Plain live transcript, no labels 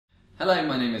Hello,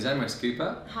 my name is Emrhys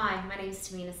Cooper. Hi, my name is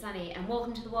Tehmina and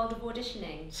welcome to the world of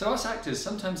auditioning. So us actors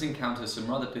sometimes encounter some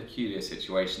rather peculiar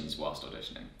situations whilst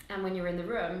auditioning. And when you're in the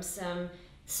room, some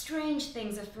strange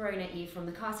things are thrown at you from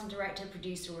the casting director,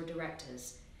 producer or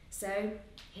directors. So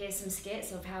here's some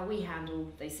skits of how we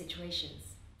handle those situations.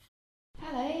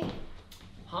 Hello.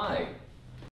 Hi.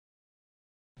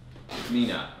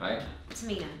 Mina, right?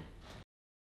 Tehmina.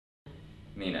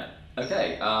 Mina.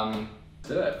 Okay, let's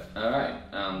do it. Alright,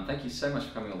 thank you so much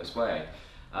for coming all this way.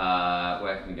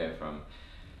 Where can we go from?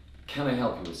 Can I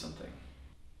help you with something?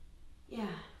 Yeah.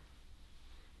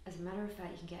 As a matter of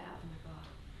fact, you can get out of my bar.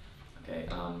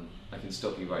 Okay, I can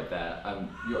stop you right there.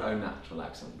 Your own natural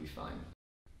accent will be fine.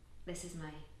 This is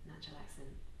my natural accent.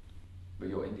 But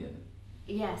you're Indian.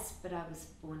 Yes, but I was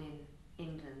born in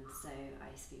England, so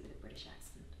I speak with a British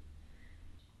accent.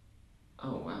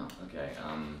 Oh wow, okay,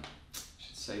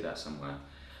 should say that somewhere.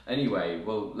 Anyway,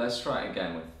 well, let's try it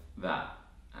again with that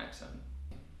accent.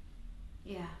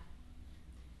 Yeah.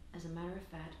 As a matter of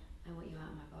fact, I want you out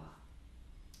of my bar.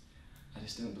 I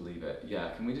just don't believe it.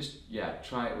 Yeah, can we just,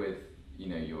 try it with,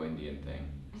 your Indian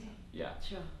thing? Okay. Yeah.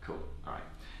 Sure. Cool, alright.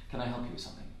 Can I help you with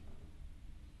something?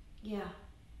 Yeah.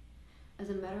 As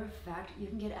a matter of fact, you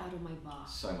can get out of my bar.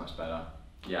 So much better.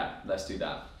 Yeah, let's do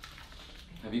that.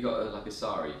 Have you got like a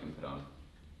sari you can put on?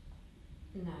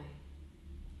 No.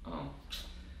 Oh.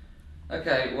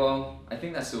 Okay, well, I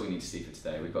think that's all we need to see for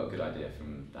today. We've got a good idea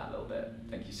from that little bit.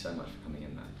 Thank you so much for coming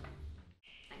in, though.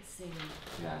 Thanks, Susan.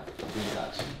 Yeah, we'll be in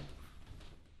touch.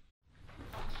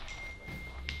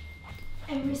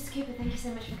 Emrhys Cooper, thank you so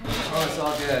much for coming. Oh, it's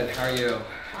all good. How are you?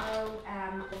 Oh,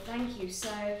 well, thank you.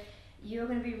 So, you're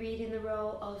going to be reading the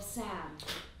role of Sam.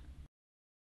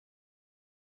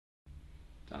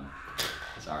 Done.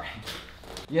 Sorry.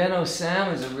 Yeah, no,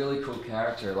 Sam is a really cool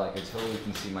character. Like, I totally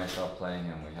can see myself playing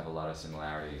him. We have a lot of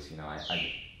similarities.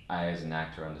 I as an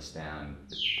actor understand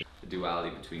the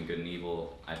duality between good and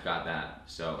evil. I've got that.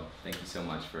 So, thank you so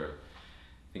much for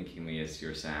thinking of me as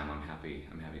your Sam. I'm happy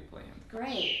to play him.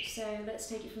 Great. So, let's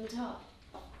take it from the top.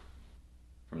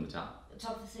 From the top? The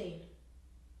top of the scene.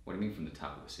 What do you mean from the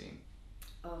top of the scene?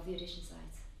 Of the audition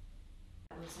sites.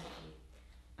 That was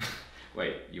you.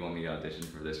 Wait, you want me to audition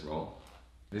for this role?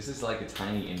 This is like a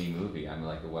tiny indie movie. I'm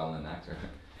like a well-known actor.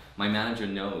 My manager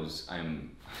knows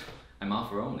I'm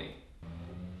offer only.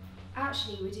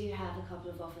 Actually, we do have a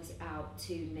couple of offers out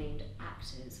to named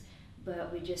actors,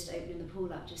 but we're just opening the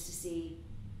pool up just to see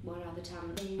what other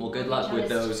talent. Well, good luck with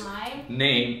those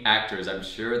name actors. I'm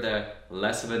sure they're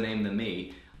less of a name than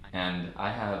me. And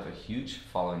I have a huge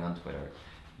following on Twitter.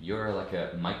 You're like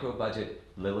a micro-budget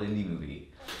little indie movie.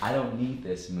 I don't need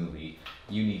this movie.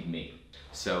 You need me.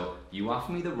 So you offer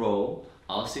me the role,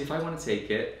 I'll see if I want to take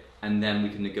it, and then we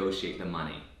can negotiate the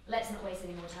money. Let's not waste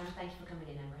any more time. Thank you for coming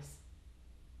in,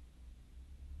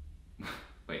 Emrhys.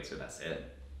 Wait, so that's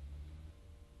it?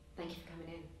 Thank you for coming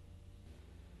in.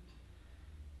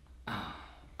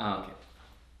 Oh,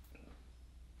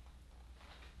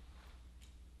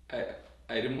 okay.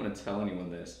 I didn't want to tell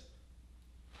anyone this,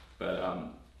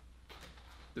 but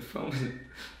the phone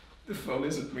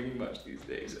isn't ringing much these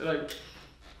days, and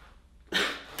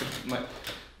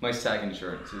my SAG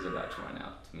insurance is about to run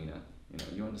out, Tehmina.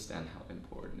 You understand how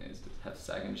important it is to have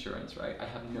SAG insurance, right? I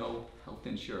have no health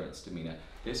insurance, Tehmina.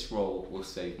 This role will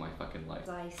save my fucking life. As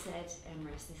I said,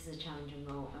 Emrhys, this is a challenging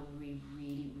role, and we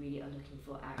really are looking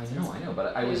for actors. I know,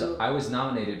 but I was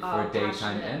nominated for a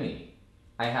daytime Emmy.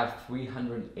 I have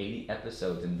 380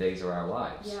 episodes in Days of Our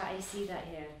Lives. Yeah, I see that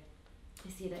here.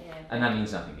 And that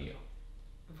means nothing to you.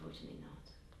 Unfortunately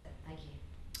not. Thank you.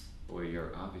 Well,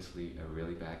 you're obviously a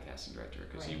really bad casting director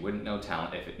because you wouldn't know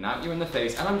talent if it knocked you in the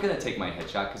face. And I'm gonna take my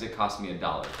headshot because it cost me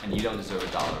 $1, and you don't deserve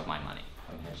 $1 of my money.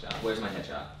 Headshot. Where's my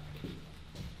headshot?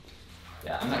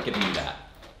 Yeah, I'm not giving you that.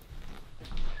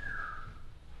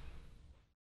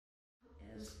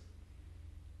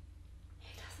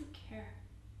 He doesn't care.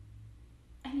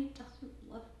 And he doesn't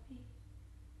love me.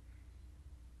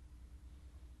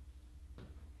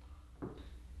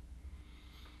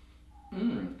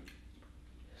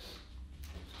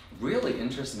 Really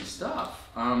interesting stuff.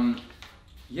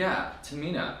 Yeah,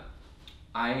 Tehmina,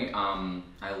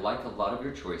 I like a lot of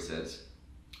your choices,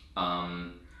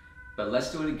 but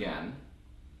let's do it again,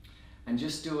 and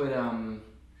just do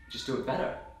it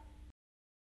better.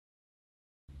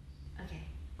 Okay.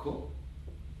 Cool.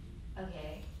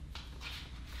 Okay.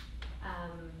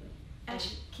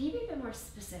 Actually, can you be a bit more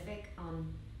specific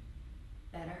on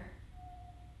better,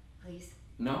 please?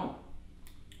 No.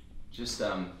 Just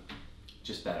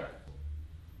better.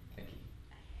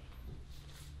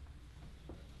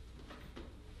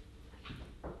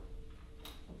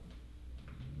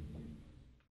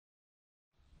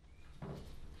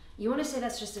 You want to say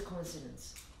that's just a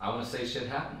coincidence. I want to say shit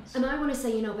happens. And I want to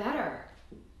say you know better.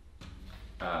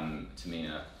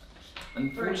 Tehmina.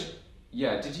 Unfortunately,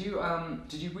 yeah. Did you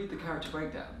read the character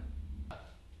breakdown?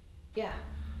 Yeah.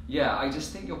 Yeah, I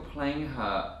just think you're playing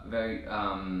her very.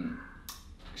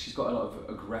 She's got a lot of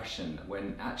aggression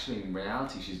when actually in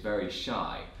reality she's very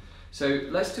shy. So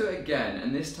let's do it again,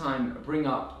 and this time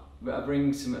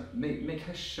make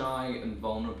her shy and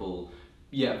vulnerable.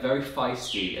 Yeah, very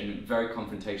feisty and very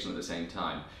confrontational at the same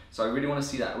time. So I really want to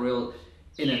see that real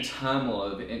inner turmoil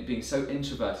of it being so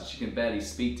introverted she can barely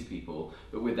speak to people,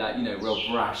 but with that, you know,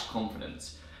 real brash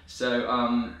confidence.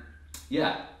 So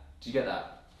yeah, do you get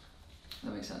that?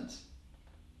 That makes sense.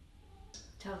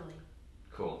 Totally.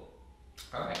 Cool.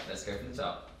 All right, let's go from the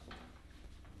top.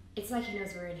 It's like he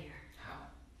knows we're in here. How?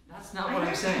 That's not what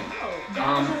I'm saying.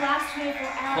 That in the last 24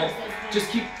 hours.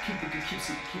 Just keep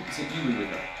you with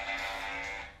her.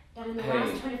 That in the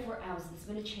last 24 hours, there's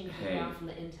been a change around from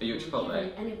the intern. Are you at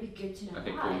Chipotle? And it'd be good to know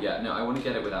Okay, why. cool. Yeah, no, I want to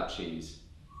get it without cheese.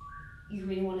 You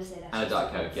really want to say that? And a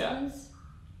Diet Coke, yeah.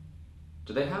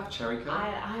 Do they have cherry Coke?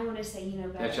 I want to say you know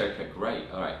better. They have cherry Coke.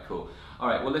 Great. All right, cool. All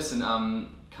right. Well, listen.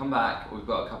 Come back. We've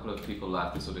got a couple of people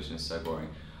left. This audition is so boring.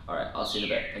 All right. I'll see you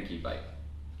in a bit. Thank you. Bye.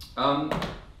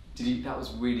 That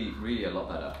was really a lot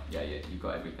better. Yeah. You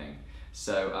got everything.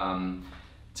 So,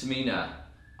 Tehmina,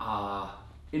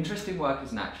 interesting work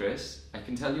as an actress. I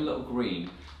can tell you're a little green.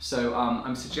 So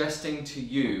I'm suggesting to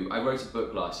you, I wrote a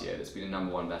book last year that's been a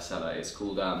 #1 bestseller. It's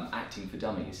called Acting for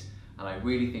Dummies. And I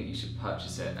really think you should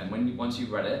purchase it. And once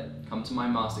you've read it, come to my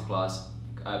masterclass,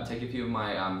 take a few of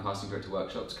my casting director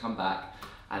workshops, come back,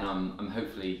 and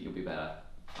hopefully you'll be better.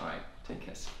 All right, take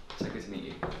care. So good to meet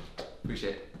you.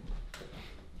 Appreciate it.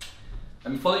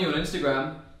 And follow you on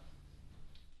Instagram.